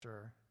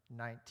chapter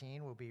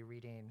 19. We'll be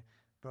reading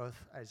both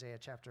Isaiah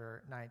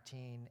chapter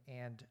 19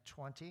 and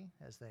 20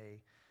 as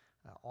they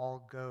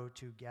all go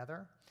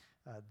together.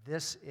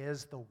 This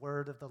is the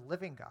word of the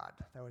living God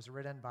that was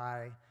written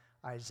by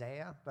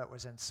Isaiah, but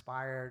was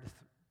inspired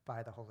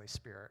by the Holy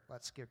Spirit.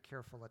 Let's give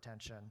careful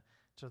attention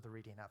to the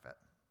reading of it.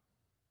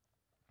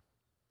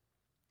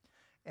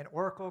 An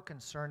oracle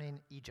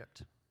concerning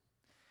Egypt.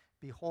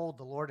 Behold,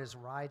 the Lord is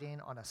riding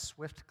on a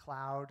swift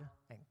cloud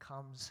and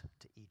comes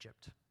to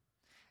Egypt.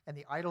 And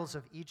the idols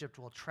of Egypt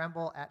will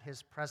tremble at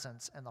his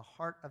presence, and the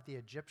heart of the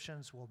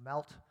Egyptians will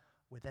melt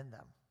within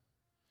them.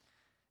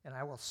 And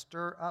I will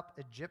stir up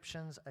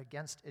Egyptians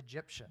against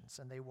Egyptians,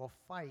 and they will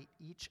fight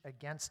each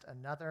against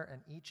another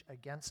and each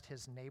against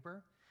his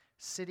neighbor,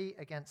 city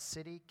against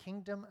city,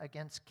 kingdom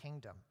against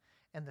kingdom.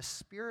 And the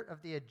spirit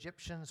of the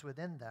Egyptians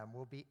within them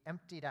will be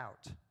emptied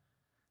out.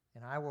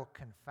 And I will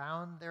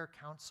confound their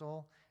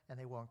counsel, and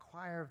they will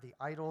inquire of the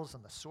idols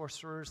and the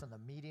sorcerers and the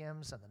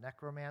mediums and the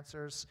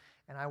necromancers,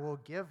 and I will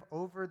give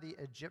over the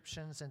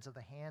Egyptians into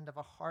the hand of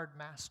a hard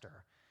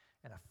master,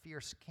 and a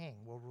fierce king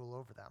will rule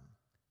over them,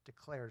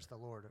 declares the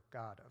Lord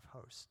God of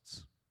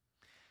hosts.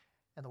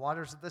 And the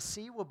waters of the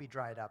sea will be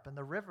dried up, and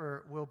the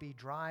river will be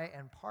dry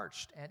and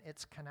parched, and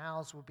its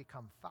canals will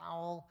become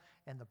foul,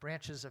 and the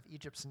branches of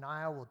Egypt's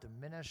Nile will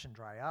diminish and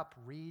dry up,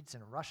 reeds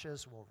and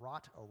rushes will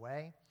rot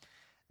away.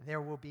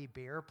 There will be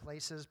bare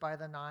places by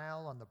the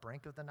Nile, on the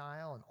brink of the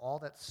Nile, and all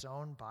that's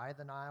sown by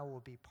the Nile will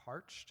be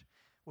parched,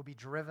 will be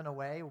driven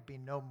away, will be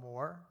no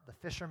more. The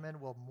fishermen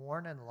will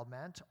mourn and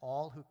lament,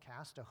 all who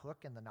cast a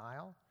hook in the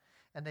Nile,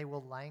 and they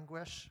will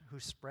languish who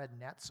spread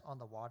nets on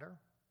the water.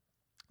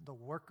 The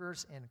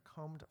workers in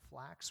combed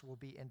flax will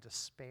be in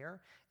despair,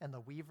 and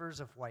the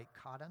weavers of white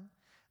cotton.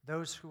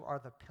 Those who are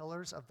the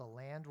pillars of the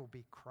land will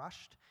be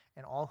crushed,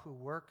 and all who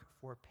work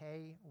for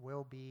pay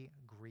will be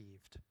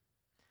grieved.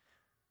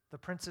 The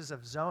princes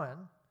of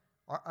Zoan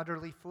are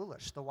utterly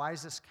foolish. The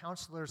wisest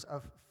counselors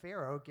of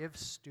Pharaoh give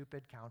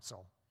stupid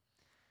counsel.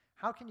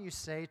 How can you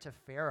say to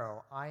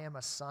Pharaoh, I am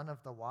a son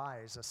of the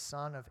wise, a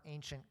son of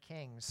ancient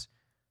kings?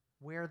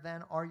 Where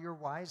then are your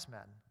wise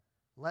men?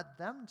 Let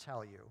them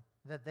tell you,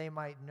 that they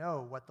might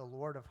know what the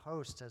Lord of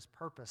hosts has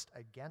purposed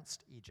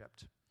against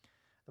Egypt.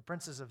 The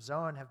princes of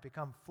Zoan have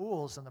become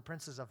fools, and the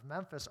princes of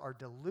Memphis are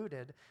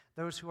deluded.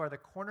 Those who are the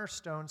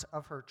cornerstones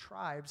of her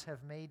tribes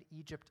have made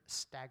Egypt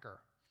stagger.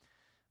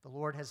 The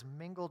Lord has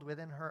mingled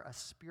within her a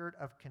spirit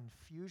of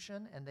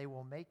confusion, and they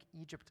will make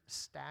Egypt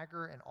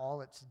stagger in all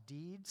its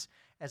deeds,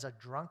 as a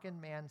drunken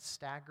man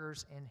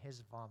staggers in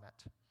his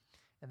vomit.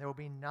 And there will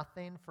be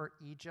nothing for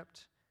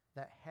Egypt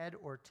that head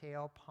or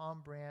tail,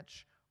 palm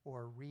branch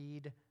or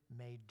reed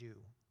may do.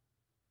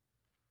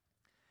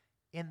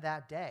 In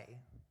that day,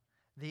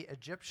 the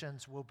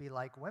Egyptians will be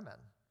like women,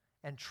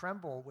 and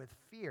tremble with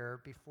fear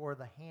before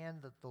the hand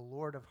that the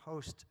Lord of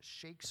hosts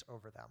shakes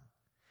over them.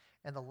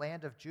 And the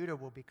land of Judah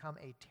will become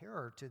a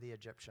terror to the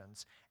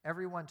Egyptians.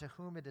 Everyone to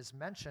whom it is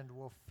mentioned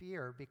will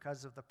fear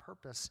because of the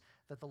purpose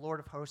that the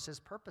Lord of hosts has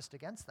purposed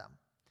against them.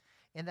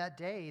 In that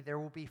day, there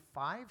will be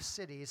 5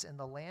 cities in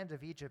the land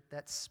of Egypt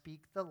that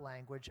speak the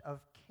language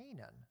of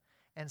Canaan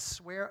and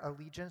swear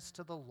allegiance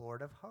to the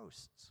Lord of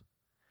hosts.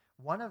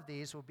 One of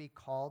these will be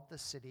called the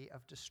city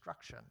of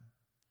destruction.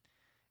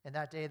 In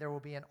that day, there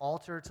will be an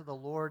altar to the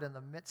Lord in the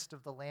midst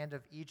of the land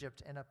of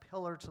Egypt, and a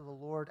pillar to the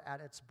Lord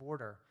at its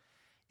border.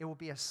 It will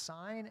be a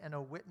sign and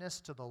a witness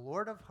to the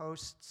Lord of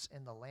hosts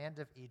in the land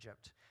of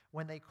Egypt.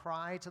 When they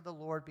cry to the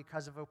Lord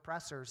because of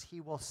oppressors,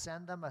 he will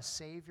send them a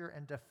savior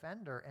and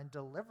defender and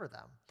deliver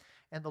them.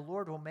 And the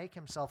Lord will make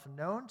himself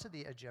known to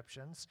the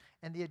Egyptians,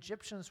 and the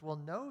Egyptians will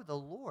know the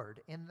Lord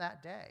in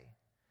that day,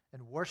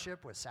 and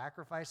worship with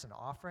sacrifice and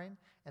offering,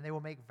 and they will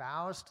make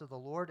vows to the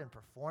Lord and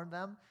perform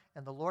them,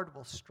 and the Lord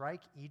will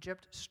strike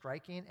Egypt,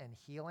 striking and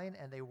healing,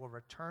 and they will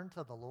return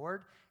to the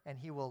Lord, and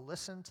he will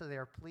listen to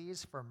their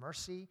pleas for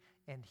mercy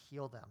and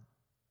heal them.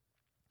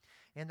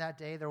 In that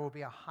day there will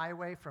be a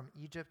highway from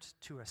Egypt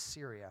to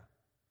Assyria,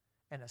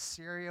 and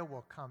Assyria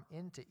will come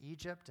into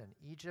Egypt, and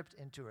Egypt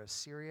into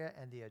Assyria,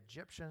 and the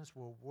Egyptians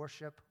will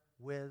worship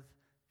with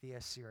the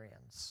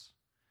Assyrians.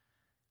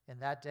 In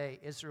that day,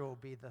 Israel will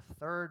be the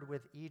third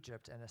with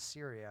Egypt and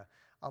Assyria,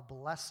 a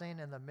blessing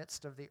in the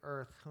midst of the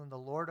earth, whom the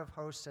Lord of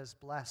hosts has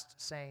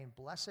blessed, saying,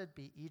 Blessed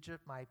be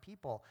Egypt, my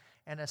people,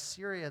 and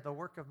Assyria, the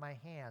work of my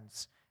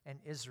hands, and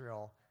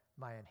Israel,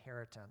 my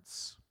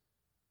inheritance.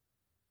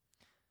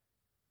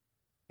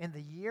 In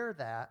the year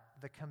that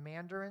the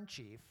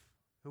commander-in-chief,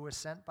 who was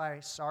sent by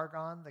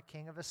Sargon, the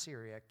king of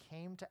Assyria,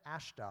 came to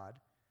Ashdod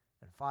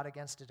and fought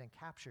against it and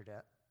captured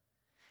it,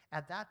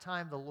 at that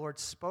time the Lord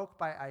spoke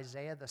by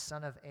Isaiah the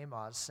son of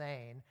Amoz,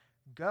 saying,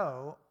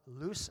 Go,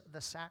 loose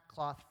the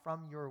sackcloth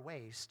from your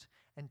waist,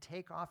 and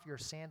take off your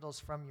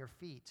sandals from your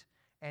feet.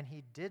 And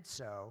he did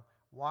so,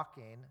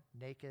 walking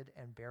naked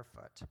and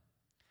barefoot.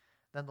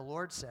 Then the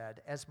Lord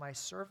said, As my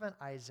servant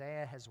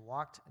Isaiah has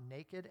walked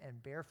naked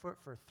and barefoot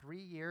for 3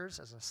 years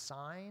as a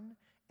sign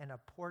and a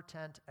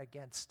portent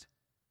against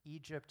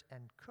Egypt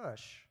and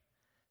Cush,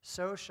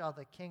 so shall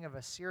the king of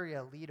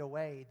Assyria lead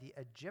away the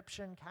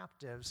Egyptian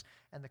captives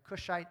and the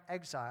Cushite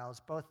exiles,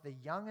 both the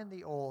young and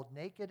the old,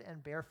 naked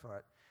and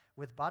barefoot,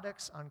 with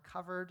buttocks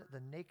uncovered,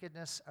 the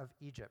nakedness of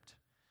Egypt.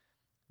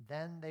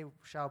 Then they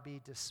shall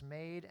be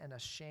dismayed and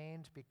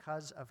ashamed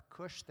because of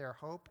Cush their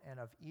hope and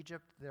of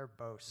Egypt their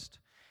boast.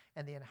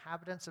 And the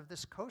inhabitants of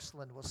this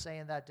coastland will say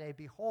in that day,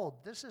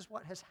 behold, this is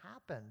what has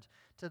happened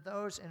to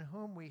those in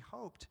whom we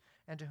hoped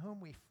and to whom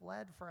we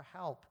fled for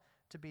help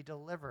to be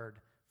delivered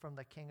from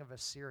the king of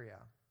Assyria.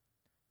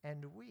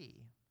 And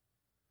we,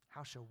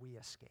 how shall we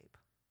escape?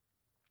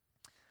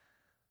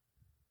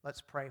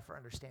 Let's pray for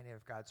understanding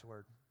of God's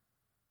word.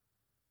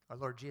 Our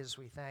Lord Jesus,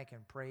 we thank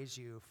and praise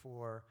you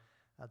for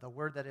the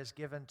word that is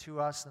given to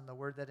us and the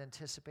word that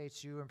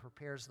anticipates you and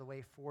prepares the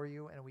way for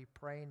you. And we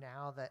pray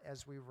now that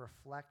as we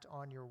reflect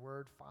on your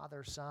word,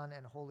 Father, Son,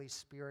 and Holy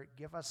Spirit,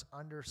 give us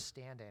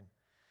understanding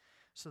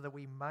so that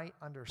we might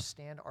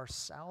understand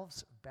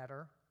ourselves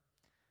better,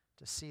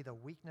 to see the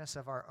weakness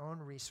of our own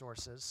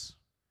resources,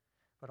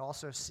 but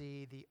also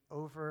see the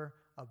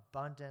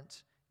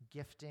overabundant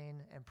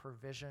gifting and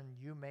provision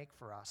you make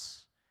for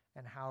us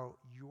and how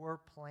your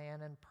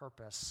plan and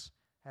purpose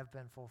have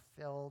been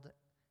fulfilled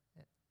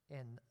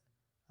in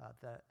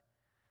the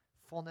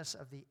fullness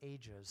of the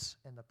ages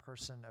in the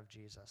person of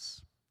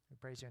Jesus. We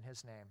praise you in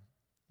his name.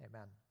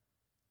 Amen.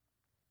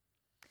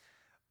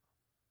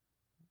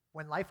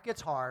 When life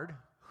gets hard,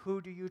 who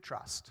do you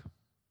trust?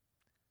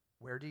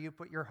 Where do you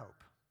put your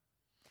hope?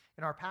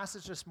 In our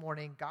passage this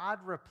morning, God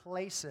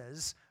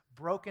replaces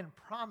broken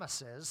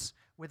promises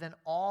with an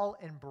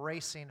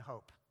all-embracing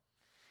hope.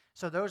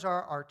 So those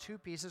are our two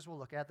pieces we'll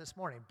look at this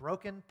morning: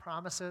 broken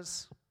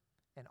promises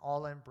and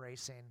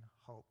all-embracing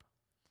hope.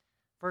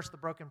 First, the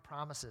broken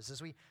promises.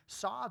 As we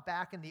saw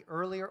back in the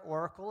earlier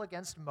oracle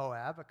against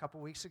Moab a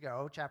couple weeks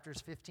ago, chapters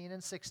 15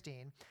 and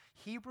 16,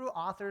 Hebrew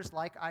authors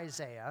like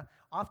Isaiah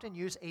often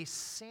use a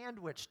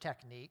sandwich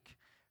technique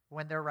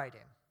when they're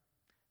writing.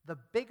 The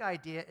big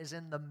idea is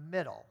in the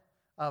middle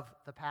of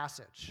the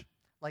passage,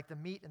 like the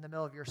meat in the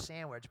middle of your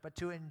sandwich. But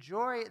to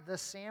enjoy the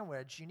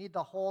sandwich, you need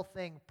the whole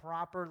thing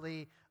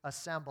properly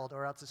assembled,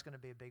 or else it's going to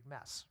be a big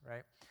mess,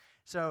 right?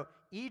 So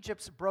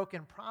Egypt's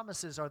broken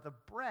promises are the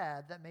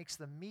bread that makes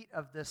the meat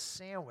of this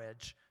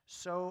sandwich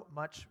so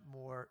much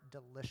more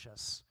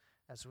delicious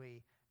as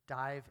we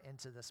dive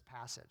into this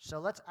passage. So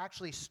let's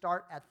actually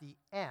start at the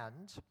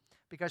end,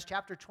 because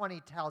chapter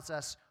 20 tells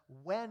us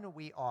when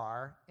we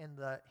are in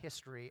the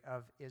history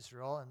of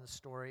Israel and the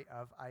story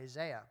of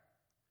Isaiah.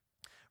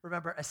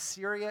 Remember,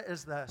 Assyria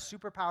is the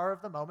superpower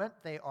of the moment.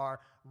 They are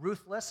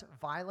ruthless,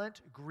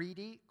 violent,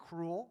 greedy,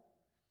 cruel.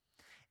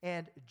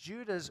 And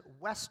Judah's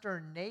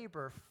western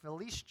neighbor,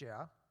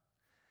 Philistia,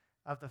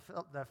 of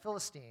the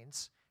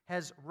Philistines,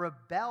 has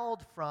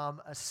rebelled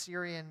from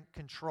Assyrian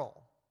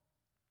control.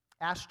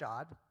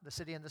 Ashdod, the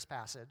city in this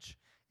passage,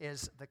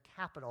 is the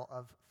capital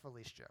of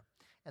Philistia.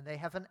 And they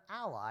have an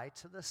ally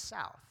to the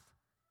south,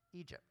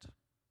 Egypt.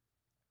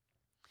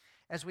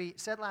 As we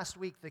said last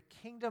week, the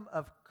kingdom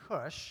of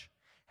Cush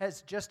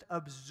has just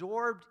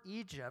absorbed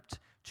Egypt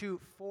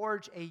to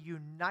forge a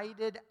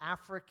united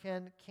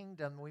African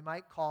kingdom we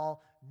might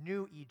call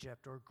New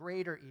Egypt or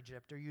Greater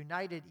Egypt or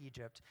United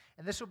Egypt.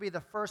 And this will be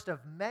the first of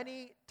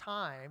many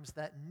times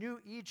that New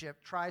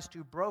Egypt tries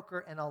to broker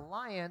an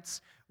alliance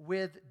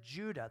with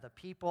Judah, the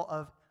people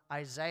of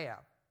Isaiah,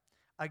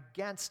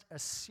 against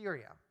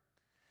Assyria.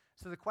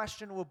 So the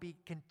question will be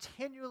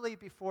continually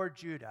before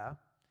Judah,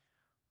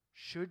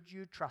 should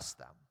you trust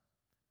them?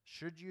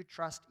 Should you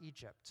trust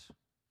Egypt?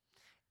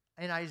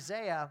 And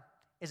Isaiah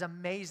is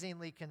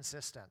amazingly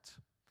consistent.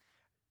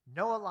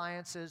 No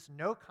alliances,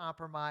 no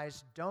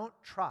compromise, don't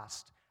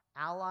trust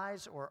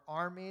allies or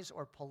armies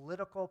or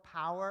political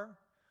power.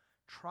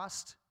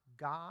 Trust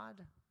God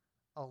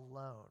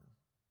alone.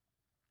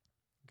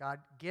 God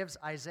gives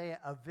Isaiah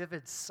a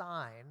vivid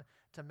sign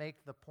to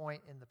make the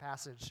point in the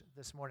passage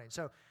this morning.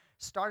 So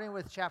starting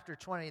with chapter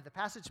 20, the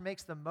passage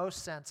makes the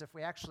most sense if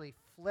we actually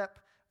flip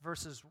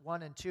verses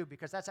 1 and 2,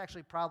 because that's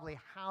actually probably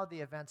how the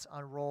events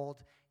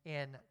unrolled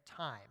in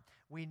time.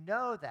 We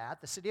know that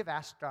the city of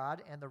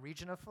Ashdod and the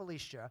region of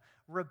Philistia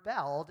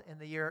rebelled in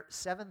the year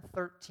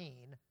 713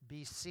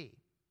 BC.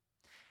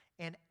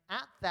 And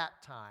at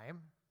that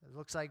time, it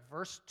looks like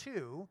verse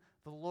 2,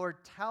 the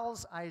Lord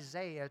tells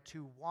Isaiah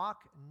to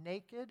walk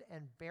naked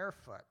and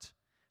barefoot,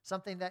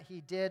 something that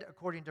he did,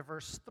 according to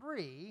verse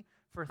 3,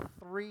 for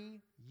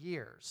 3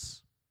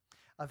 years.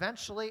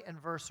 Eventually, in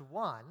verse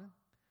 1,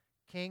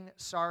 King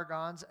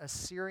Sargon's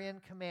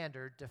Assyrian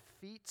commander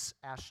defeats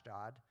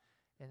Ashdod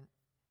in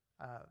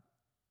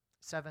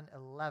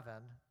 711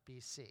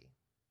 BC.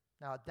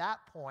 Now, at that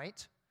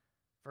point,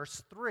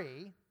 verse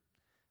 3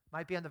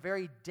 might be on the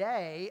very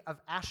day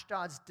of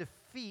Ashdod's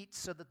defeat,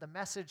 so that the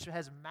message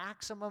has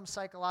maximum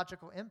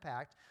psychological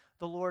impact.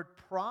 The Lord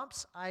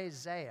prompts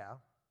Isaiah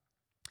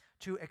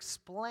to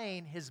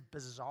explain his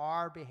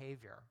bizarre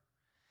behavior.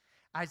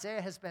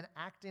 Isaiah has been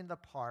acting the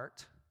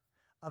part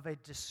of a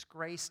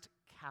disgraced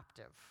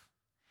captive.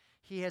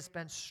 He has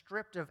been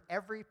stripped of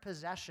every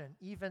possession,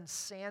 even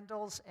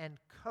sandals and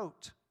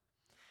coat.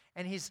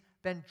 And he's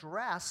been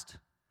dressed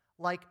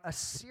like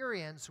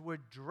Assyrians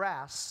would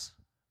dress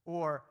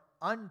or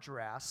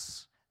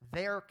undress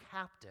their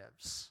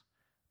captives.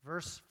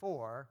 Verse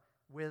 4,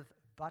 with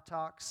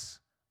buttocks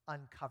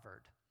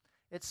uncovered.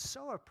 It's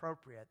so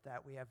appropriate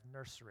that we have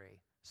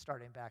nursery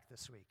starting back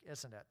this week,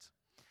 isn't it?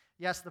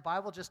 Yes, the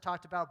Bible just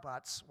talked about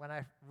butts. When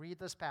I read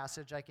this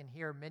passage, I can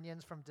hear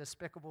minions from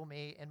Despicable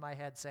Me in my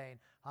head saying,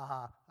 ha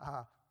ha,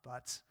 ha,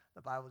 butts.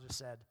 The Bible just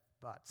said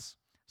butts.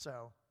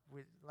 So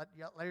let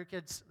your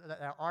kids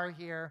that are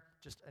here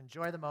just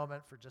enjoy the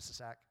moment for just a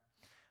sec.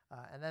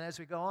 And then as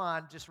we go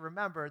on, just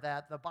remember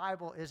that the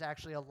Bible is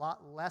actually a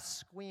lot less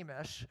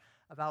squeamish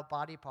about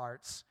body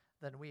parts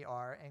than we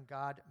are, and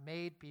God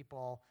made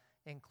people,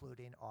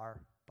 including our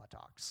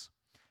buttocks.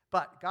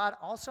 But God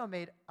also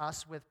made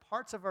us with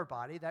parts of our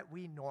body that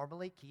we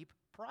normally keep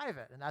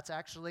private, and that's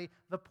actually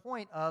the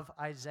point of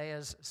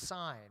Isaiah's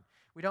sign.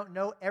 We don't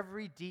know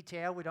every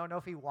detail. We don't know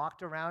if he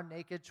walked around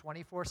naked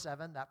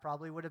 24/7. That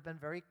probably would have been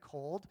very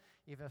cold,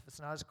 even if it's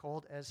not as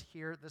cold as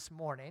here this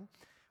morning.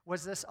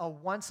 Was this a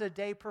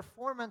once-a-day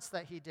performance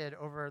that he did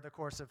over the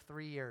course of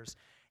 3 years?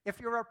 If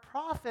you're a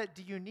prophet,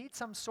 do you need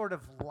some sort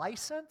of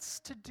license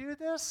to do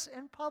this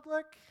in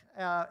public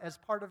as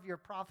part of your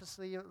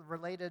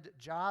prophecy-related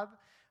job?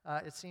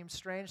 It seems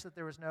strange that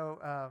there was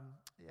no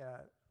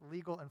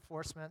legal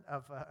enforcement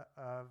of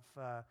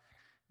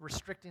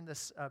restricting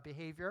this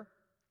behavior.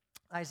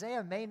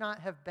 Isaiah may not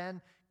have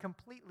been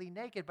completely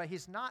naked, but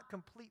he's not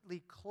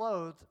completely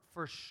clothed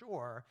for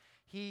sure.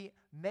 He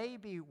may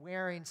be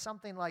wearing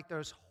something like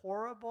those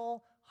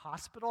horrible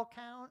hospital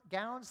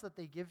gowns that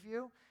they give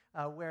you,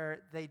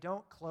 where they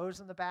don't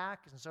close in the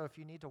back, and so if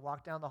you need to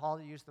walk down the hall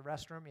to use the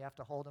restroom, you have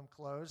to hold them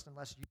closed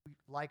unless you,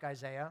 like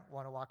Isaiah,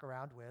 want to walk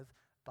around with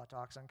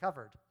buttocks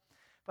uncovered.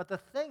 But the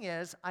thing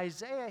is,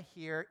 Isaiah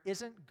here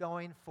isn't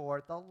going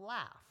for the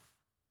laugh.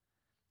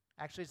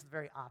 Actually, it's the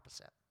very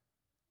opposite.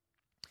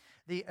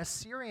 The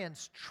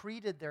Assyrians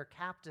treated their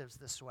captives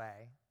this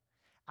way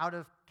out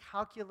of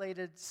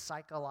calculated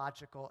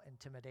psychological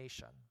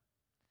intimidation.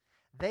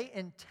 They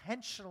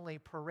intentionally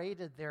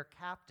paraded their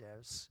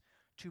captives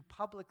to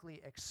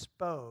publicly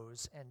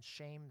expose and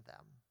shame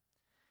them.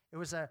 It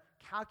was a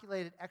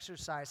calculated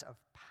exercise of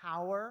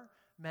power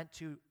meant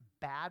to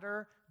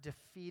batter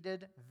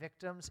defeated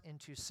victims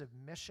into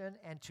submission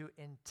and to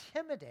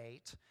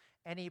intimidate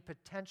any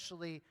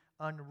potentially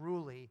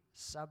unruly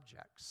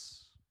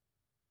subjects.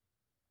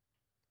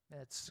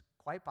 It's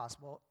quite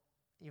possible,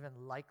 even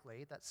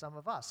likely, that some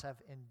of us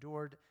have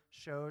endured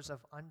shows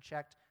of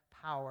unchecked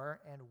power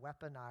and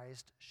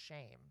weaponized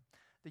shame.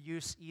 The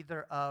use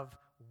either of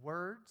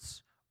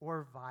words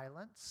or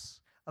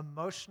violence,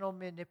 emotional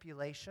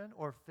manipulation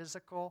or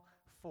physical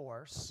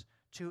force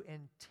to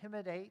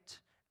intimidate,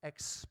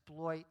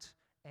 exploit,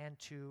 and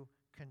to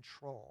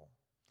control.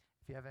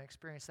 If you haven't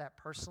experienced that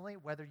personally,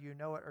 whether you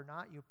know it or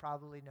not, you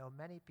probably know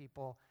many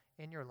people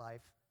in your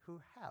life who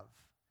have.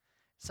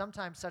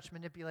 Sometimes such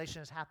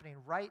manipulation is happening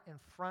right in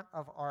front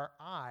of our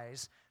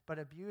eyes, but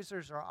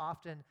abusers are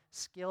often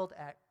skilled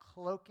at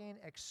cloaking,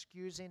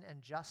 excusing,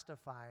 and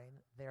justifying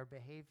their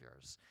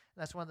behaviors.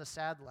 And that's one of the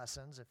sad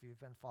lessons, if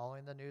you've been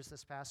following the news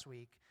this past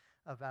week,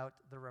 about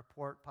the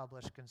report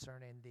published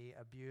concerning the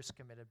abuse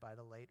committed by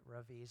the late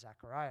Ravi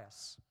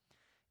Zacharias.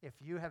 If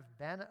you have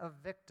been a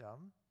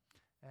victim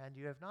and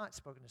you have not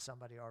spoken to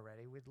somebody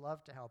already, we'd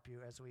love to help you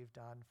as we've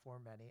done for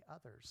many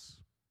others.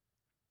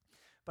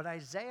 But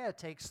Isaiah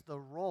takes the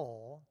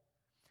role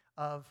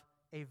of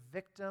a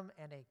victim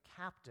and a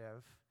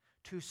captive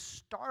to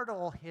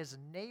startle his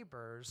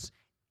neighbors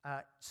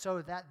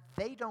so that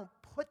they don't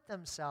put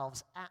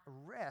themselves at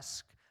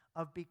risk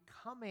of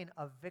becoming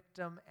a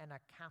victim and a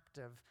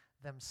captive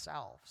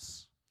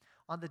themselves.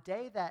 On the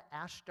day that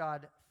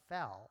Ashdod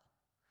fell,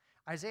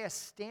 Isaiah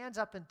stands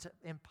up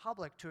in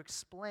public to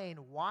explain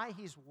why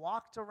he's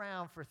walked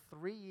around for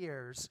 3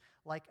 years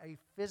like a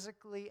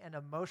physically and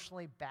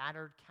emotionally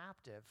battered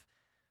captive.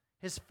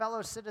 His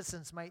fellow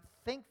citizens might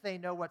think they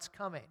know what's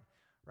coming,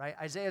 right?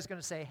 Isaiah's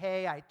going to say,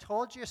 hey, I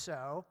told you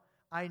so.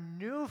 I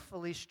knew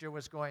Philistia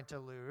was going to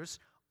lose.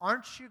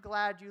 Aren't you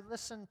glad you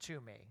listened to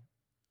me?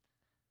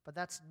 But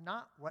that's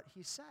not what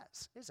he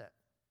says, is it?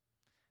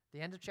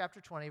 The end of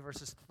chapter 20,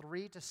 verses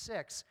 3 to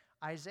 6,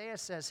 Isaiah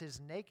says his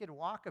naked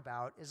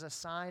walkabout is a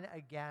sign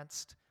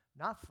against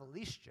not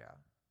Philistia,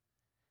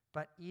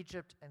 but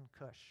Egypt and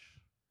Cush.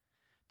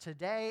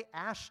 Today,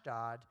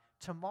 Ashdod.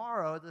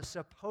 Tomorrow, the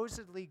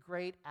supposedly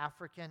great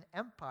African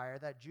empire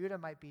that Judah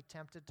might be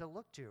tempted to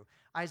look to.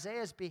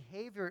 Isaiah's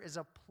behavior is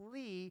a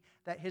plea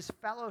that his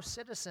fellow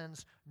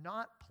citizens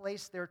not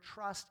place their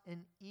trust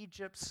in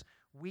Egypt's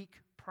weak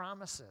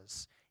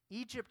promises.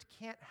 Egypt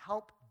can't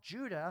help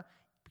Judah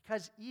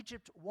because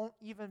Egypt won't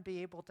even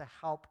be able to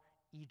help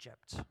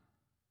Egypt.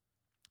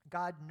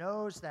 God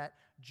knows that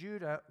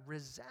Judah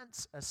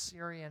resents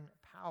Assyrian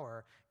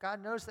power.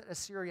 God knows that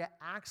Assyria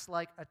acts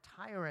like a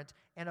tyrant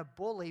and a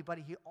bully, but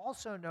he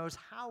also knows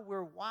how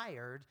we're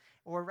wired,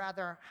 or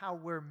rather how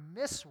we're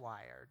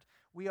miswired.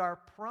 We are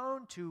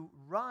prone to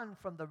run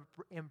from the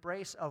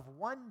embrace of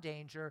one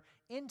danger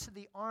into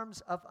the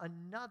arms of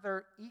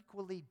another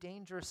equally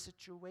dangerous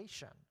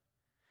situation.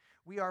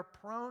 We are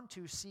prone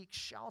to seek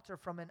shelter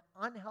from an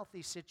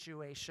unhealthy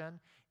situation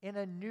in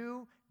a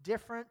new,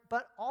 different,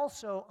 but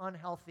also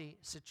unhealthy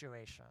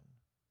situation.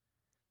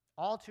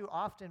 All too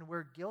often,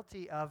 we're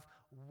guilty of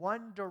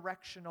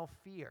one-directional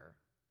fear.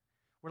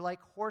 We're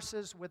like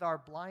horses with our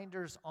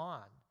blinders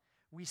on.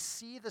 We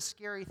see the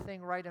scary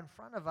thing right in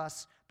front of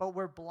us, but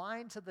we're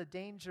blind to the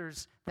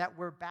dangers that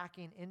we're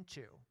backing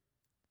into.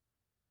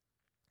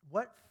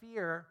 What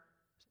fear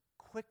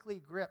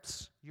quickly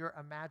grips your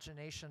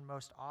imagination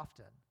most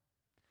often?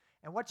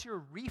 And what's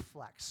your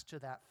reflex to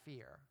that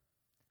fear?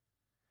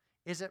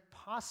 Is it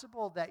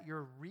possible that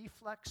your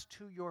reflex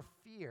to your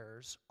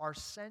fears are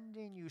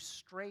sending you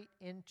straight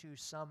into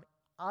some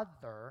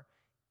other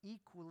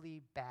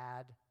equally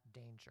bad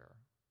danger?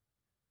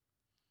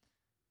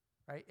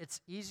 Right? It's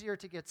easier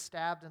to get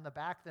stabbed in the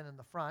back than in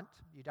the front.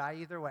 You die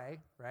either way,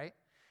 right?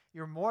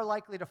 You're more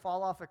likely to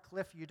fall off a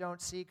cliff you don't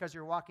see because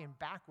you're walking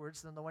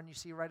backwards than the one you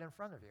see right in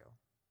front of you,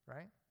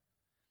 right?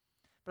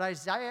 But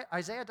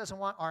Isaiah doesn't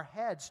want our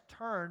heads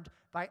turned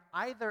by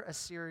either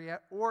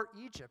Assyria or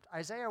Egypt.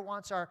 Isaiah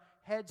wants our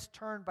heads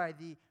turned by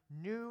the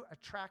new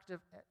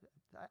attractive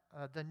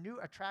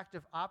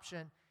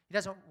option. He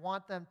doesn't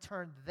want them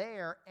turned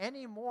there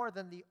any more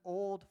than the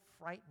old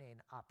frightening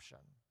option.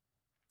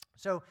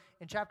 So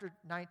in chapter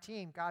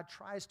 19, God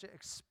tries to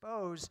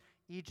expose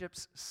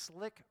Egypt's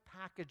slick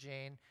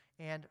packaging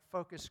and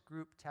focus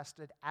group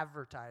tested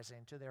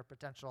advertising to their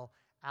potential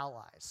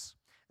allies.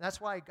 And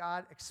that's why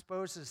God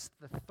exposes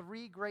the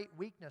three great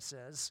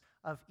weaknesses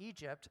of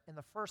Egypt in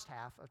the first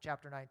half of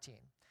chapter 19.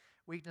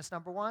 Weakness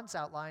number 1 is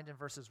outlined in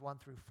verses 1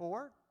 through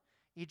 4.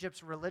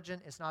 Egypt's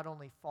religion is not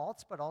only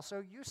false, but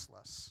also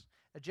useless.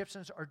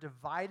 Egyptians are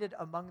divided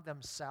among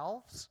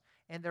themselves,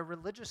 and their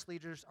religious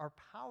leaders are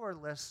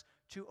powerless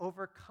to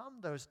overcome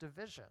those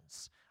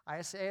divisions.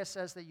 Isaiah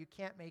says that you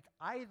can't make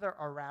either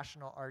a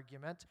rational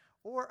argument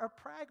or a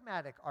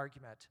pragmatic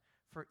argument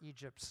for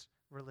Egypt's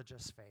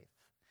religious faith.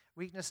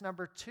 Weakness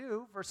number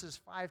 2, verses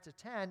 5 to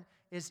 10,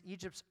 is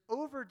Egypt's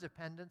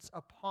overdependence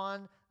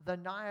upon the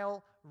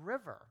Nile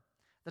River.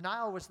 The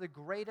Nile was the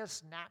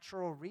greatest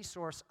natural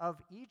resource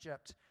of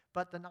Egypt,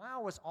 but the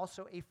Nile was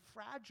also a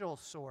fragile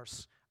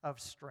source of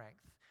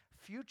strength.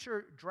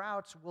 Future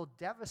droughts will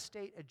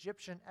devastate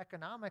Egyptian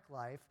economic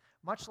life,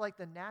 much like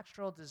the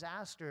natural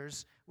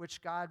disasters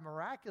which God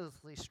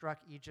miraculously struck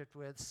Egypt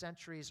with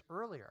centuries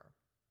earlier.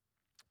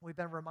 We've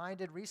been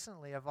reminded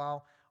recently of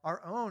how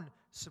our own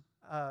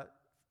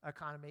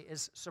economy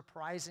is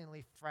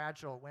surprisingly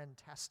fragile when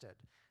tested,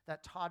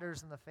 that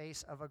totters in the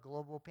face of a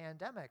global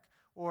pandemic,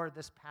 or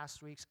this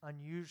past week's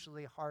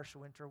unusually harsh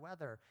winter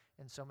weather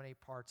in so many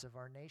parts of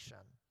our nation.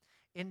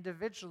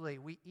 Individually,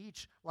 we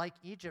each, like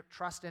Egypt,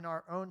 trust in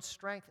our own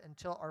strength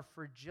until our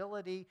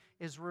fragility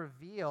is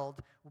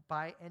revealed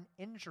by an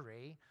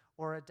injury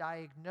or a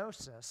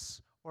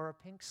diagnosis or a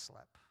pink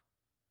slip.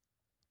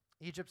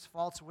 Egypt's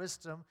false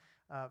wisdom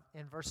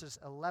in verses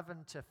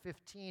 11 to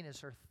 15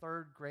 is her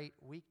third great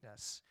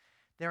weakness.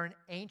 They're an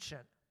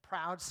ancient,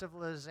 proud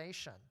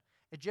civilization.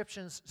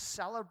 Egyptians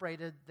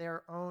celebrated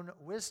their own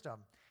wisdom.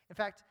 In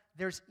fact,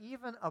 there's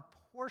even a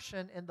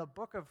portion in the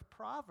book of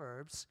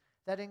Proverbs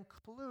that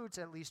includes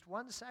at least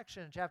one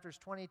section in chapters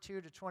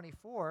 22 to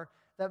 24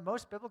 that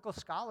most biblical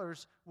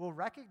scholars will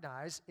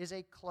recognize is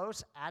a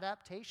close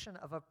adaptation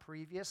of a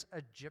previous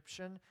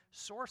Egyptian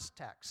source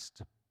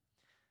text.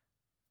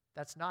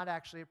 That's not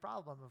actually a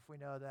problem if we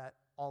know that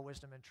all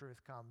wisdom and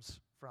truth comes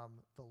from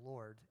the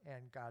Lord,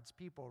 and God's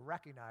people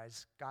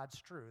recognize God's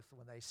truth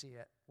when they see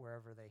it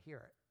wherever they hear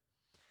it.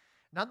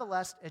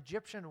 Nonetheless,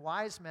 Egyptian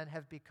wise men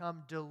have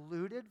become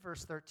deluded,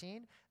 verse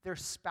 13. They're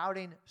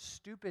spouting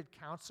stupid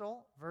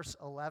counsel, verse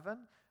 11.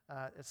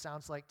 It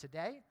sounds like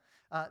today.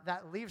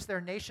 That leaves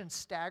their nation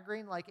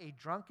staggering like a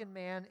drunken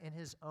man in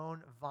his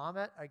own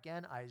vomit.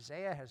 Again,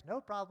 Isaiah has no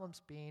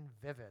problems being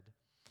vivid.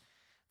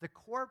 The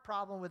core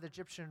problem with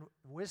Egyptian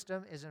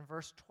wisdom is in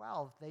verse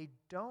 12. They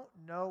don't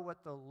know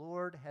what the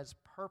Lord has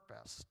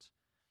purposed.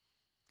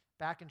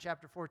 Back in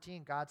chapter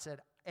 14, God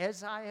said,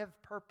 "As I have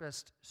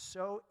purposed,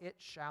 so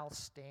it shall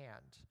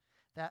stand,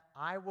 that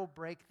I will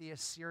break the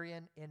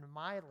Assyrian in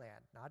my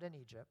land," not in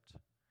Egypt,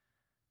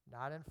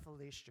 not in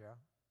Philistia.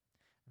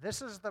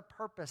 This is the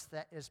purpose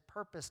that is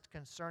purposed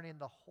concerning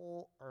the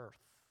whole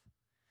earth.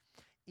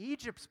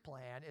 Egypt's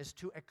plan is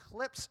to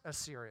eclipse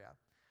Assyria,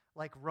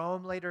 like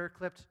Rome later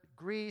eclipsed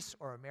Greece,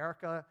 or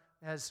America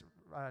has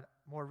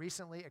more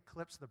recently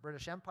eclipsed the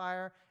British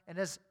Empire, and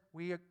as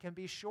we can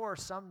be sure,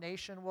 some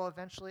nation will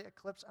eventually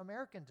eclipse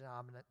American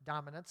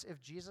dominance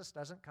if Jesus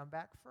doesn't come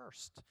back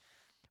first.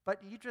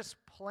 But Egypt's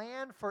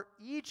plan for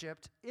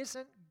Egypt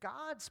isn't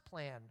God's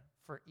plan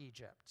for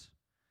Egypt.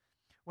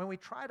 When we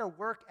try to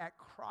work at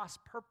cross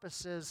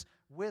purposes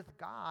with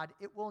God,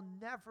 it will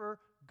never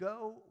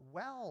go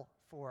well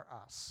for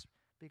us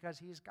because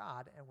he's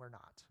God and we're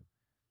not.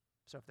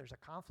 So if there's a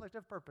conflict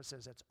of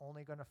purposes, it's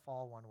only going to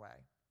fall one way.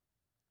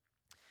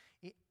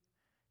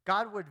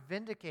 God would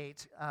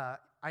vindicate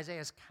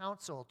Isaiah's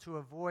counsel to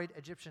avoid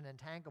Egyptian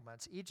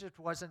entanglements. Egypt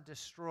wasn't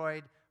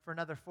destroyed for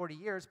another 40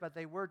 years, but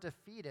they were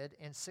defeated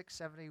in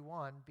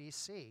 671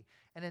 BC.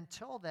 And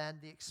until then,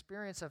 the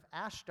experience of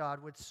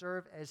Ashdod would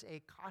serve as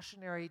a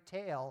cautionary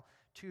tale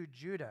to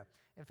Judah.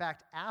 In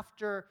fact,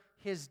 after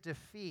his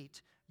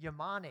defeat,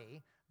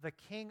 Yamani, the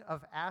king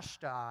of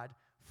Ashdod,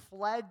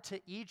 fled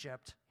to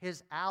Egypt,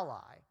 his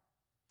ally.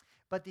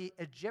 But the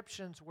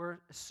Egyptians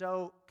were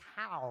so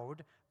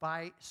cowed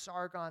by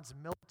Sargon's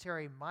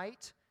military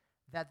might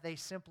that they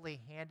simply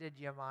handed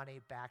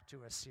Yamani back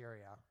to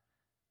Assyria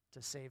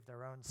to save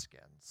their own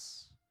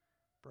skins.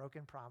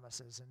 Broken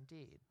promises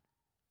indeed.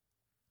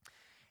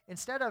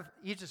 Instead of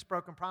Egypt's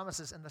broken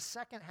promises, in the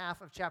second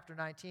half of chapter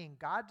 19,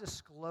 God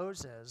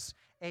discloses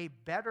a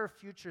better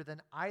future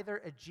than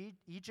either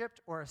Egypt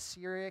or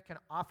Assyria can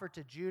offer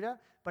to Judah,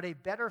 but a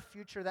better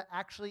future that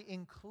actually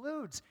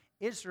includes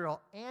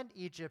Israel and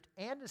Egypt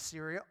and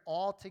Assyria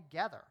all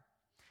together.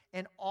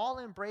 An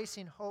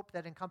all-embracing hope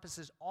that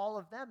encompasses all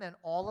of them and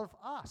all of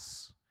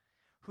us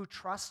who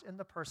trust in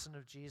the person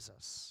of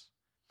Jesus.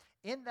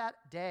 In that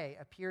day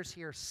appears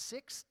here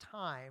 6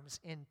 times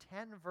in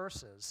 10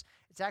 verses.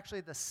 It's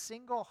actually the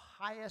single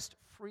highest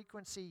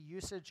frequency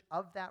usage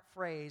of that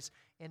phrase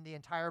in the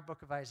entire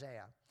book of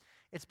Isaiah.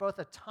 It's both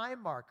a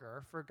time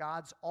marker for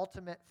God's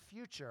ultimate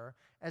future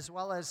as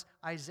well as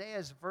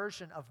Isaiah's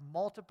version of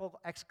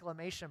multiple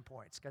exclamation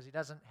points because he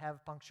doesn't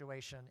have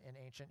punctuation in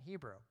ancient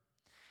Hebrew.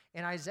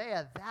 In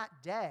Isaiah, that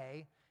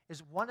day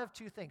is one of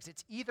 2 things.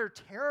 It's either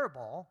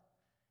terrible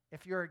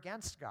if you're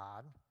against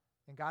God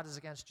and God is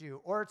against you,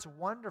 or it's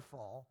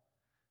wonderful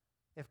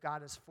if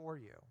God is for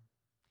you.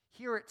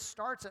 Here it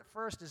starts at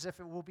first as if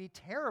it will be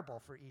terrible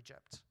for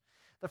Egypt.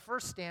 The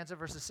first stanza,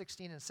 verses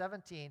 16 and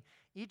 17,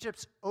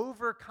 Egypt's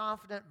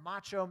overconfident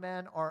macho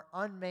men are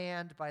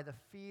unmanned by the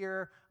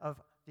fear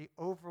of the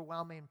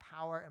overwhelming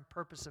power and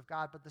purpose of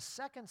God. But the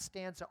second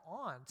stanza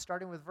on,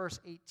 starting with verse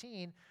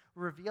 18,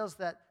 reveals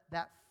that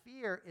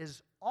fear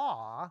is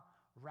awe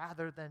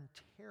rather than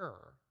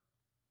terror.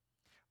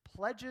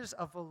 Pledges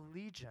of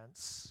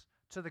allegiance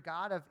to the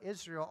God of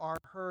Israel are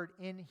heard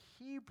in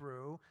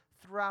Hebrew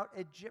throughout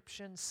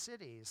Egyptian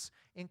cities,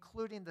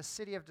 including the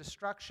city of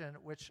destruction,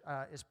 which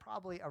is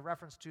probably a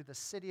reference to the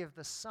city of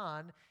the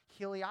sun,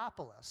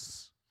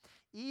 Heliopolis.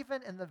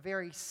 Even in the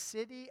very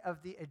city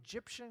of the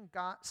Egyptian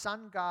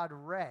sun god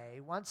Re,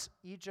 once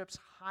Egypt's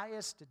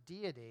highest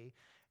deity,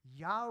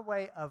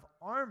 Yahweh of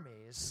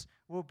armies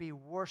will be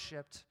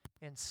worshipped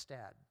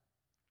instead.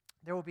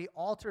 There will be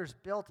altars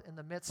built in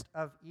the midst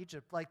of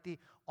Egypt, like the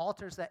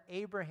altars that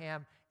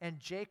Abraham and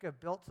Jacob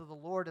built to the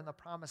Lord in the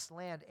promised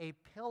land. A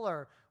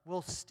pillar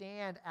will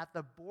stand at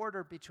the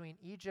border between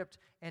Egypt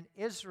and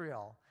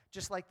Israel,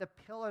 just like the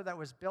pillar that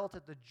was built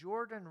at the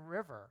Jordan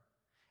River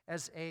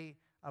as a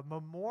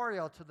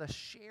memorial to the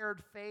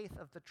shared faith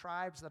of the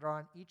tribes that are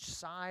on each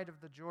side of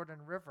the Jordan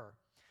River.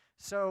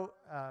 So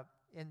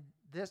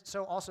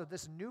also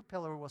this new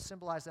pillar will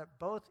symbolize that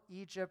both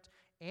Egypt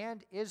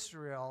and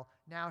Israel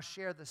now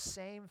share the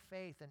same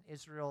faith in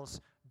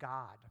Israel's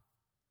God.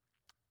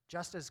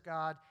 Just as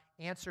God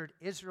answered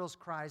Israel's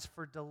cries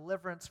for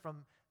deliverance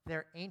from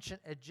their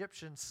ancient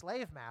Egyptian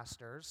slave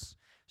masters,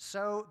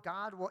 so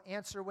God will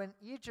answer when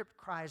Egypt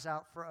cries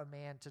out for a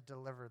man to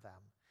deliver them.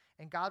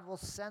 And God will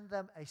send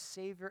them a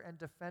Savior and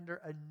defender,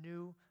 a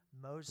new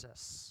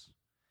Moses.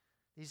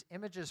 These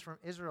images from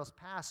Israel's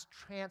past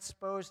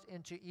transposed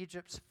into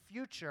Egypt's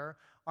future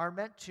are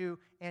meant to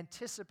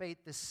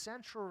anticipate the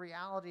central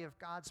reality of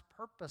God's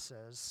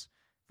purposes.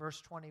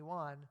 Verse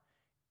 21,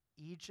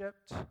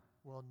 Egypt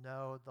will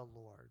know the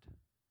Lord.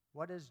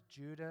 What is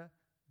Judah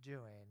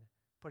doing,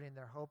 putting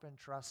their hope and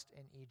trust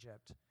in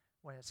Egypt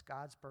when it's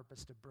God's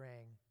purpose to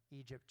bring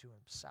Egypt to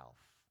himself?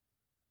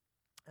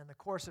 In the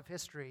course of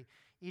history,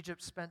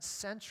 Egypt spent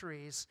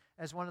centuries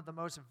as one of the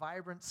most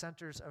vibrant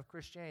centers of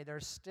Christianity.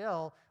 There's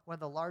still one of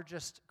the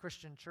largest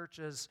Christian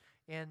churches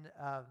in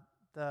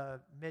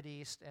the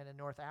Mideast and in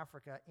North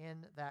Africa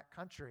in that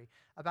country.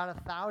 About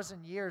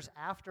 1,000 years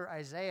after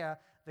Isaiah,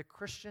 the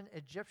Christian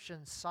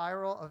Egyptian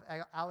Cyril of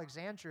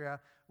Alexandria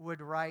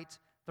would write,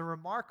 "The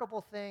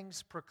remarkable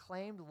things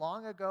proclaimed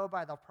long ago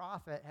by the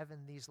prophet have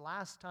in these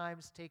last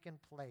times taken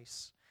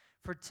place.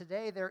 For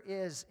today there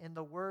is, in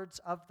the words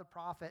of the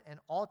prophet, an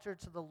altar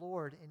to the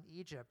Lord in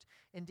Egypt.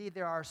 Indeed,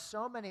 there are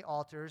so many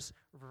altars,"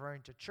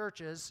 referring to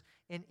churches,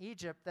 "in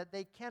Egypt that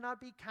they cannot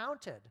be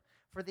counted.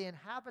 For the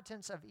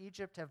inhabitants of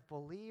Egypt have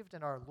believed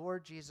in our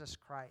Lord Jesus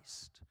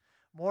Christ.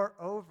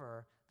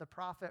 Moreover, the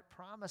prophet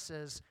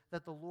promises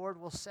that the Lord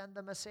will send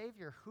them a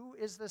Savior. Who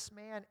is this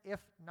man,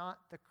 if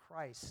not the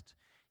Christ?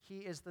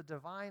 He is the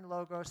divine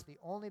Logos, the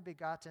only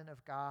begotten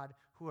of God,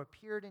 who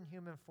appeared in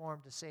human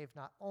form to save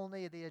not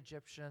only the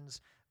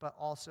Egyptians, but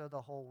also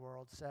the whole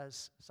world,"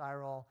 says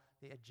Cyril,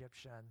 the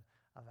Egyptian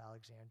of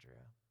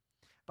Alexandria.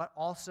 But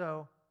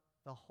also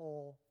the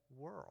whole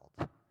world.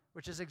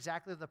 which is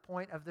exactly the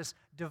point of this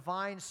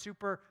divine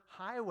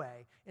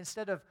superhighway.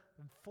 Instead of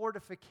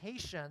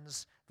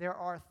fortifications, there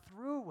are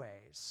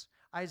throughways.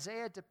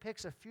 Isaiah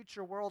depicts a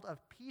future world of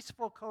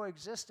peaceful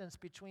coexistence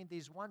between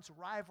these once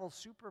rival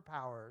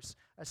superpowers,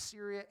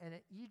 Assyria and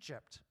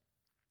Egypt.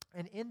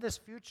 And in this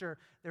future,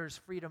 there's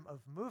freedom of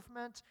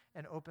movement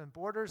and open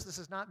borders. This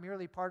is not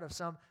merely part of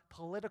some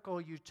political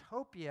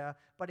utopia,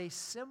 but a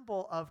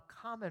symbol of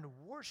common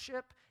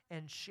worship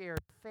and shared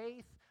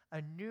faith,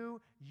 a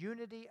new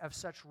unity of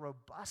such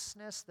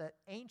robustness that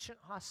ancient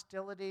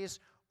hostilities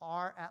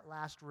are at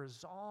last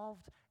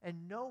resolved,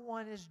 and no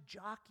one is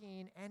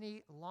jockeying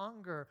any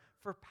longer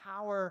for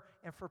power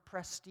and for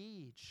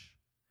prestige.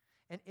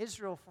 And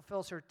Israel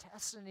fulfills her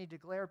destiny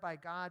declared by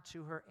God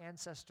to her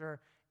ancestor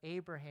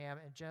Abraham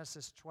in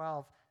Genesis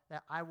 12,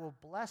 that I will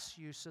bless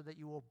you so that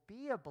you will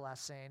be a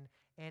blessing,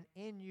 and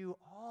in you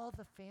all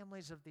the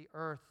families of the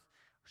earth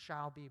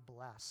shall be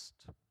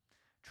blessed.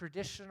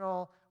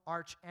 Traditional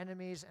arch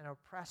enemies and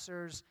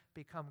oppressors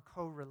become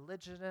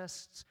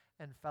co-religionists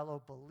and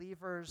fellow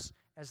believers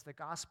as the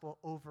gospel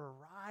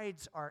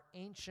overrides our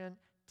ancient,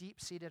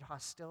 deep-seated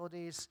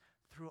hostilities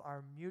through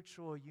our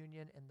mutual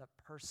union in the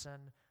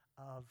person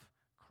of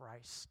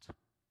Christ.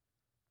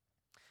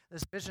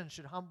 This vision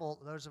should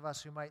humble those of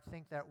us who might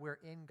think that we're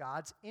in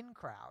God's in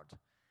crowd.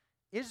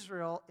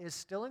 Israel is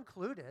still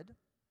included,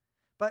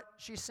 but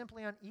she's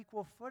simply on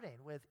equal footing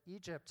with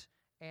Egypt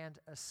and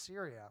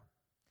Assyria.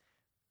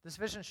 This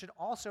vision should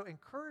also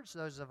encourage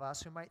those of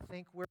us who might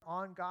think we're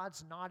on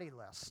God's naughty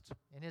list,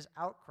 in his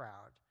out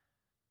crowd.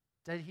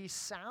 Did he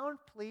sound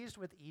pleased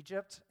with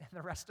Egypt in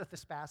the rest of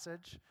this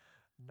passage?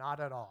 Not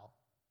at all.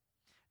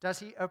 Does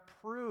he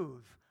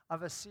approve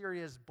of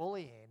Assyria's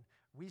bullying?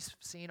 We've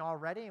seen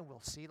already, and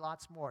we'll see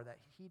lots more, that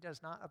he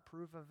does not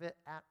approve of it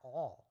at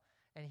all,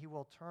 and he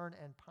will turn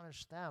and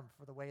punish them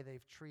for the way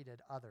they've treated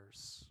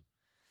others.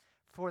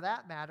 For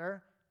that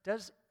matter,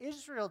 does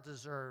Israel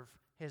deserve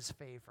his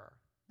favor?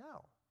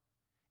 No.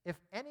 If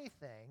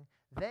anything,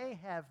 they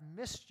have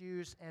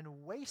misused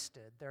and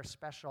wasted their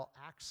special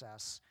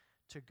access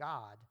to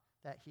God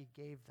that he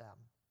gave them,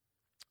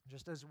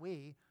 just as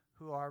we,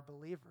 who are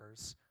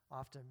believers,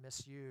 often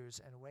misuse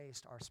and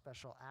waste our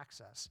special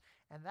access.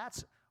 And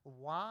that's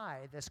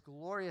why this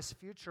glorious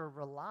future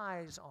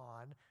relies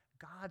on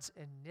God's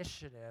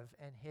initiative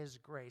and his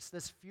grace,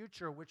 this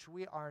future which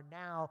we are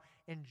now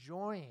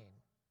enjoying,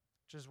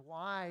 which is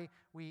why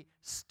we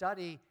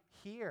study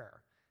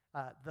here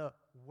the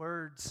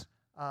words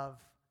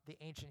of the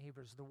ancient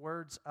Hebrews, the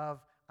words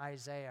of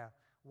Isaiah,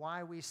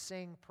 why we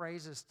sing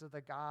praises to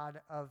the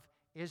God of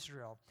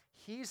Israel.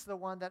 He's the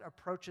one that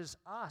approaches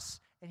us,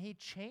 and he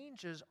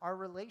changes our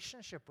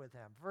relationship with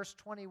him. Verse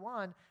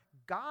 21,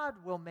 God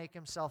will make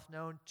himself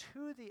known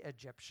to the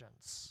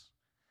Egyptians.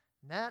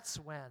 And that's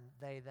when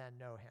they then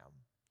know him.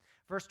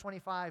 Verse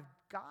 25,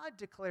 God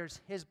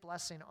declares his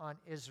blessing on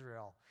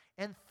Israel,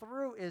 and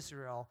through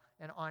Israel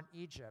and on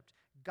Egypt.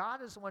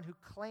 God is the one who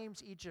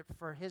claims Egypt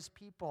for his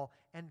people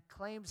and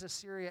claims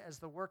Assyria as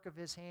the work of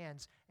his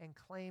hands and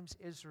claims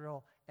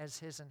Israel as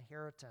his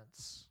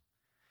inheritance.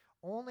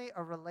 Only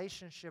a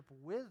relationship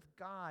with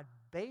God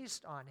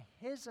based on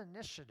his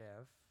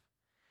initiative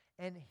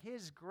and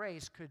his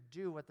grace could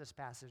do what this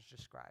passage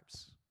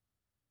describes.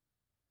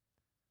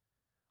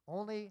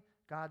 Only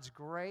God's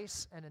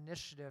grace and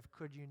initiative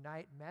could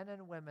unite men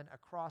and women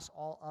across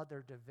all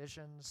other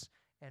divisions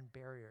and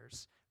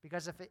barriers.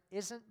 Because if it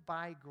isn't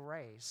by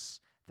grace,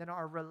 then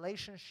our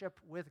relationship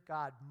with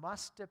God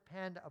must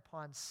depend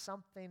upon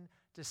something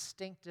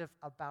distinctive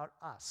about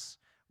us,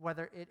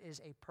 whether it is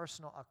a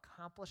personal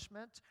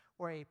accomplishment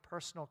or a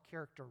personal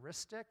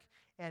characteristic.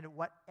 And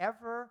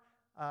whatever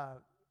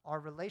our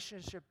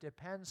relationship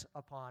depends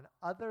upon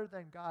other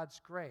than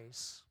God's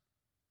grace,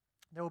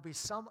 there will be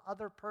some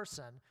other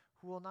person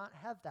who will not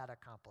have that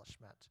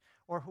accomplishment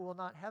or who will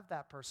not have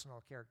that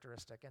personal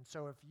characteristic. And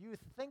so if you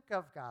think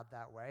of God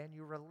that way and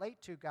you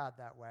relate to God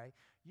that way,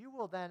 you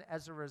will then,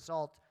 as a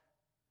result,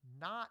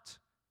 not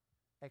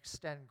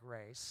extend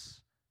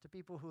grace to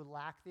people who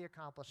lack the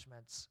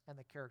accomplishments and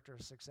the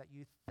characteristics that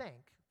you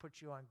think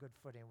put you on good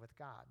footing with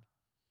God.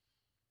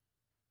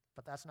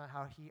 But that's not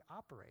how he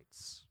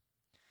operates.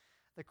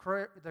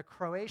 The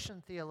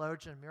Croatian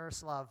theologian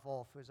Miroslav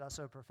Volf, who's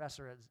also a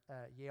professor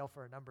at Yale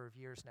for a number of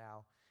years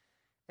now,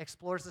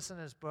 explores this in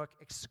his book,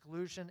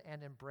 Exclusion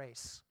and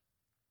Embrace.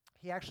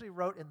 He actually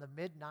wrote in the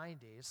mid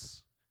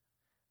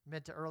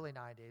to early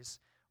 90s,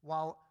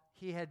 while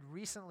he had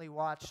recently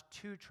watched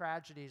two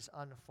tragedies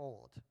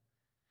unfold.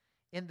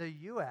 In the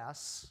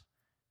U.S.,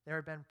 there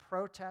had been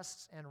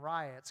protests and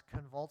riots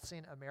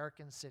convulsing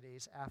American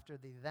cities after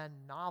the then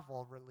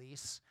novel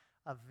release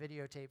of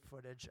videotape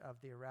footage of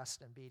the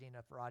arrest and beating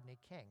of Rodney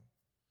King.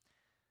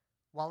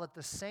 While at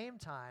the same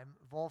time,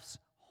 Volf's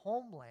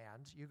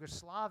homeland,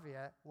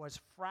 Yugoslavia, was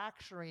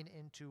fracturing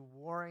into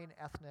warring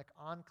ethnic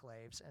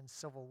enclaves and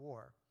civil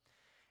war.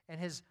 And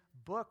his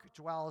book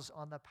dwells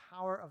on the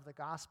power of the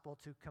gospel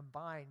to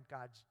combine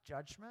God's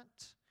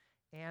judgment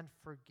and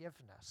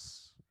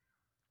forgiveness.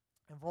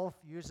 And Wolf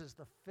uses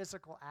the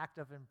physical act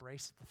of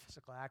embrace, the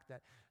physical act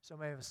that so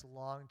many of us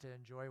long to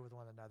enjoy with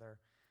one another,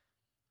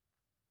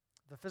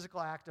 the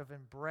physical act of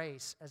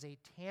embrace as a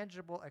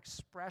tangible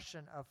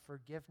expression of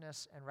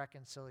forgiveness and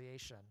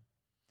reconciliation.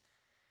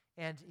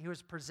 And he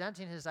was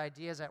presenting his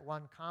ideas at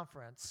one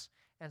conference,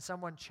 and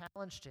someone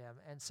challenged him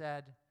and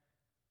said,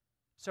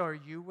 "So are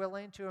you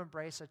willing to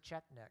embrace a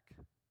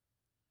Chetnik?"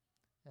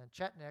 And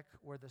Chetnik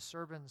were the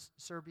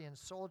Serbian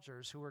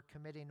soldiers who were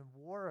committing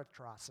war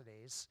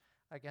atrocities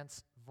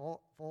against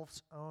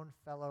Wolf's own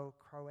fellow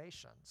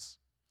Croatians.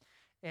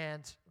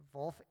 And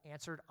Wolf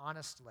answered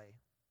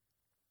honestly,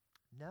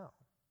 "No.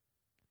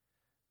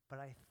 But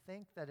I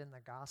think that in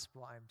the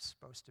gospel I'm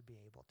supposed to be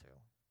able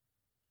to."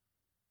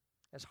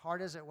 As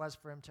hard as it was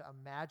for him to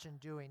imagine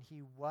doing,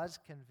 he was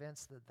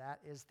convinced that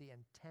that is the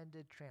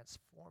intended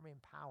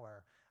transforming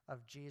power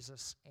of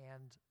Jesus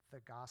and the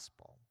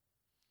gospel.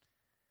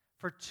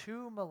 For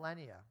 2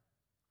 millennia,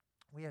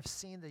 we have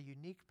seen the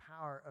unique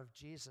power of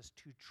Jesus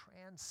to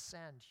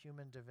transcend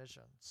human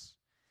divisions.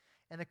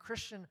 And the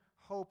Christian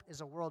hope is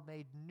a world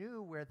made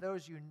new where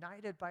those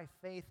united by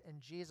faith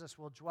in Jesus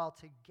will dwell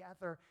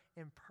together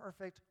in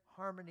perfect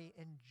harmony,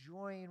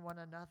 enjoying one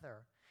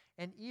another,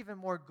 and even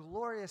more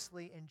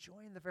gloriously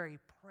enjoying the very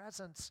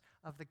presence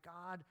of the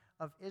God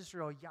of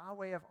Israel,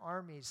 Yahweh of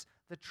armies,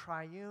 the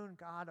triune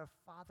God of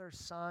Father,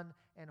 Son,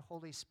 and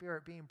Holy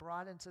Spirit, being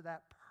brought into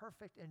that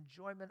perfect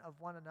enjoyment of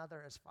one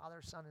another as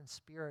Father, Son, and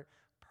Spirit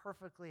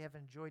perfectly have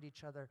enjoyed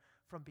each other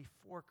from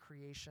before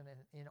creation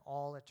and in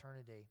all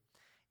eternity.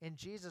 In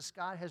Jesus,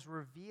 God has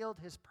revealed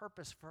his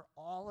purpose for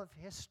all of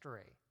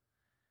history,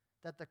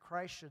 that the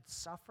Christ should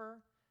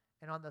suffer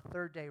and on the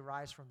third day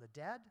rise from the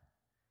dead,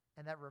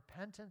 and that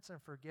repentance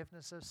and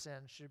forgiveness of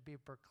sin should be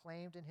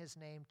proclaimed in his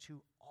name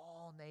to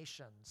all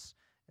nations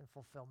in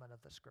fulfillment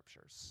of the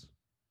Scriptures.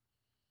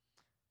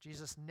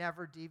 Jesus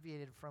never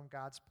deviated from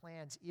God's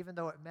plans, even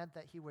though it meant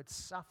that he would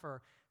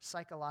suffer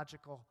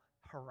psychological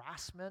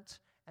harassment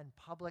and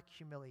public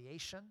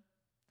humiliation.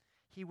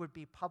 He would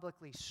be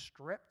publicly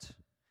stripped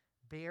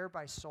bare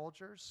by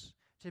soldiers,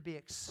 to be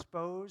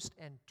exposed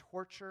and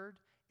tortured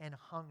and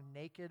hung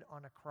naked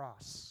on a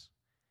cross.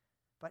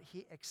 But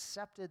he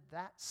accepted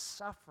that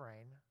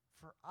suffering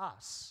for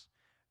us,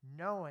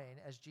 knowing,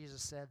 as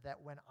Jesus said,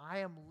 that when I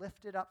am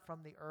lifted up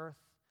from the earth,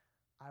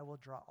 I will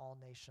draw all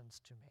nations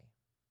to me.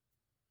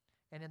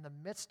 And in the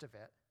midst of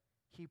it,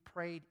 he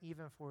prayed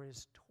even for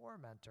his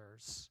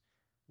tormentors,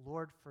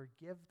 "Lord,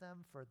 forgive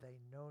them, for they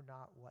know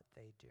not what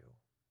they do."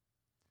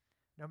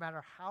 No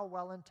matter how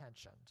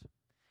well-intentioned,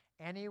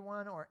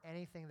 anyone or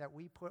anything that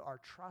we put our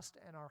trust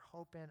and our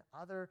hope in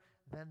other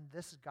than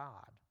this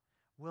God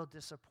will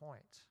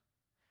disappoint,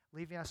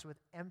 leaving us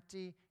with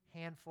empty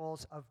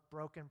handfuls of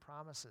broken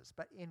promises.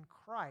 But in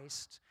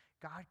Christ,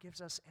 God gives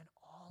us an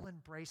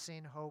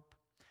all-embracing hope,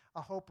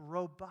 a hope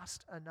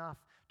robust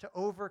enough to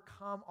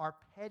overcome our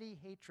petty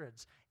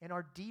hatreds and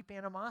our deep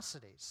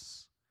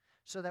animosities,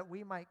 so that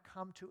we might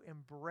come to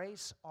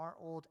embrace our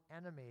old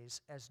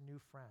enemies as new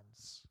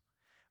friends.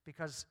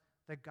 Because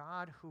the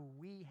God who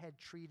we had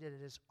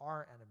treated as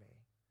our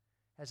enemy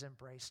has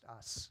embraced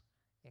us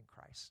in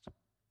Christ.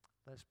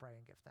 Let us pray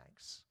and give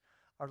thanks.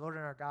 Our Lord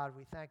and our God,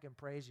 we thank and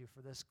praise you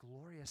for this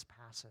glorious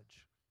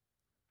passage.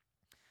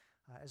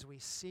 As we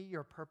see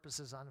your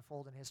purposes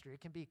unfold in history,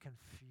 it can be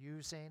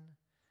confusing.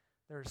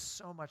 There's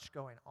so much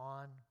going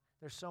on.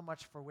 There's so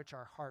much for which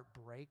our heart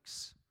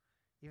breaks.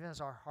 Even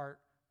as our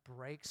heart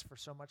breaks for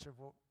so much of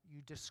what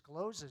you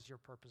disclose as your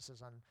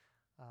purposes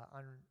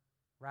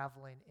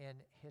unraveling in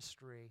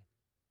history.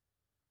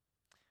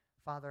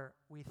 Father,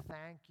 we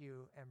thank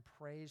you and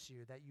praise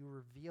you that you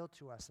reveal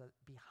to us that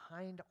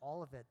behind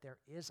all of it there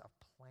is a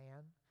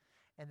plan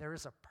and there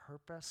is a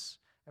purpose.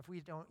 If we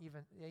don't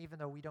even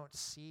though we don't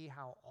see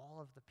how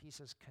all of the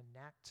pieces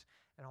connect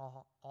and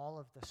all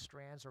of the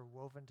strands are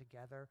woven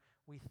together,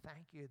 we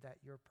thank you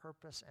that your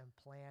purpose and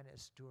plan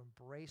is to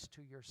embrace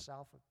to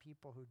yourself a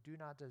people who do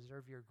not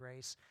deserve your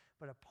grace,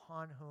 but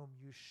upon whom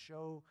you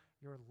show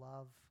your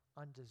love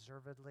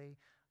undeservedly,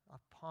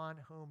 upon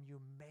whom you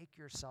make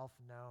yourself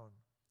known.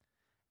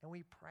 And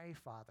we pray,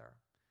 Father,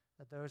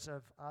 that those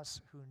of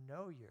us who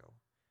know you,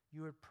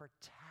 you would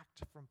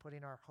protect from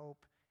putting our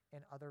hope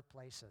in other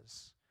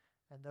places.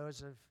 And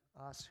those of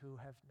us who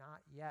have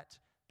not yet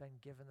been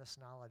given this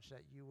knowledge,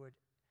 that you would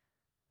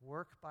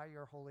work by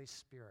your Holy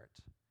Spirit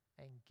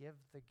and give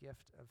the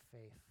gift of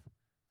faith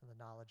and the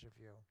knowledge of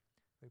you.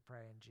 We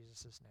pray in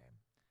Jesus'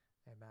 name.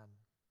 Amen.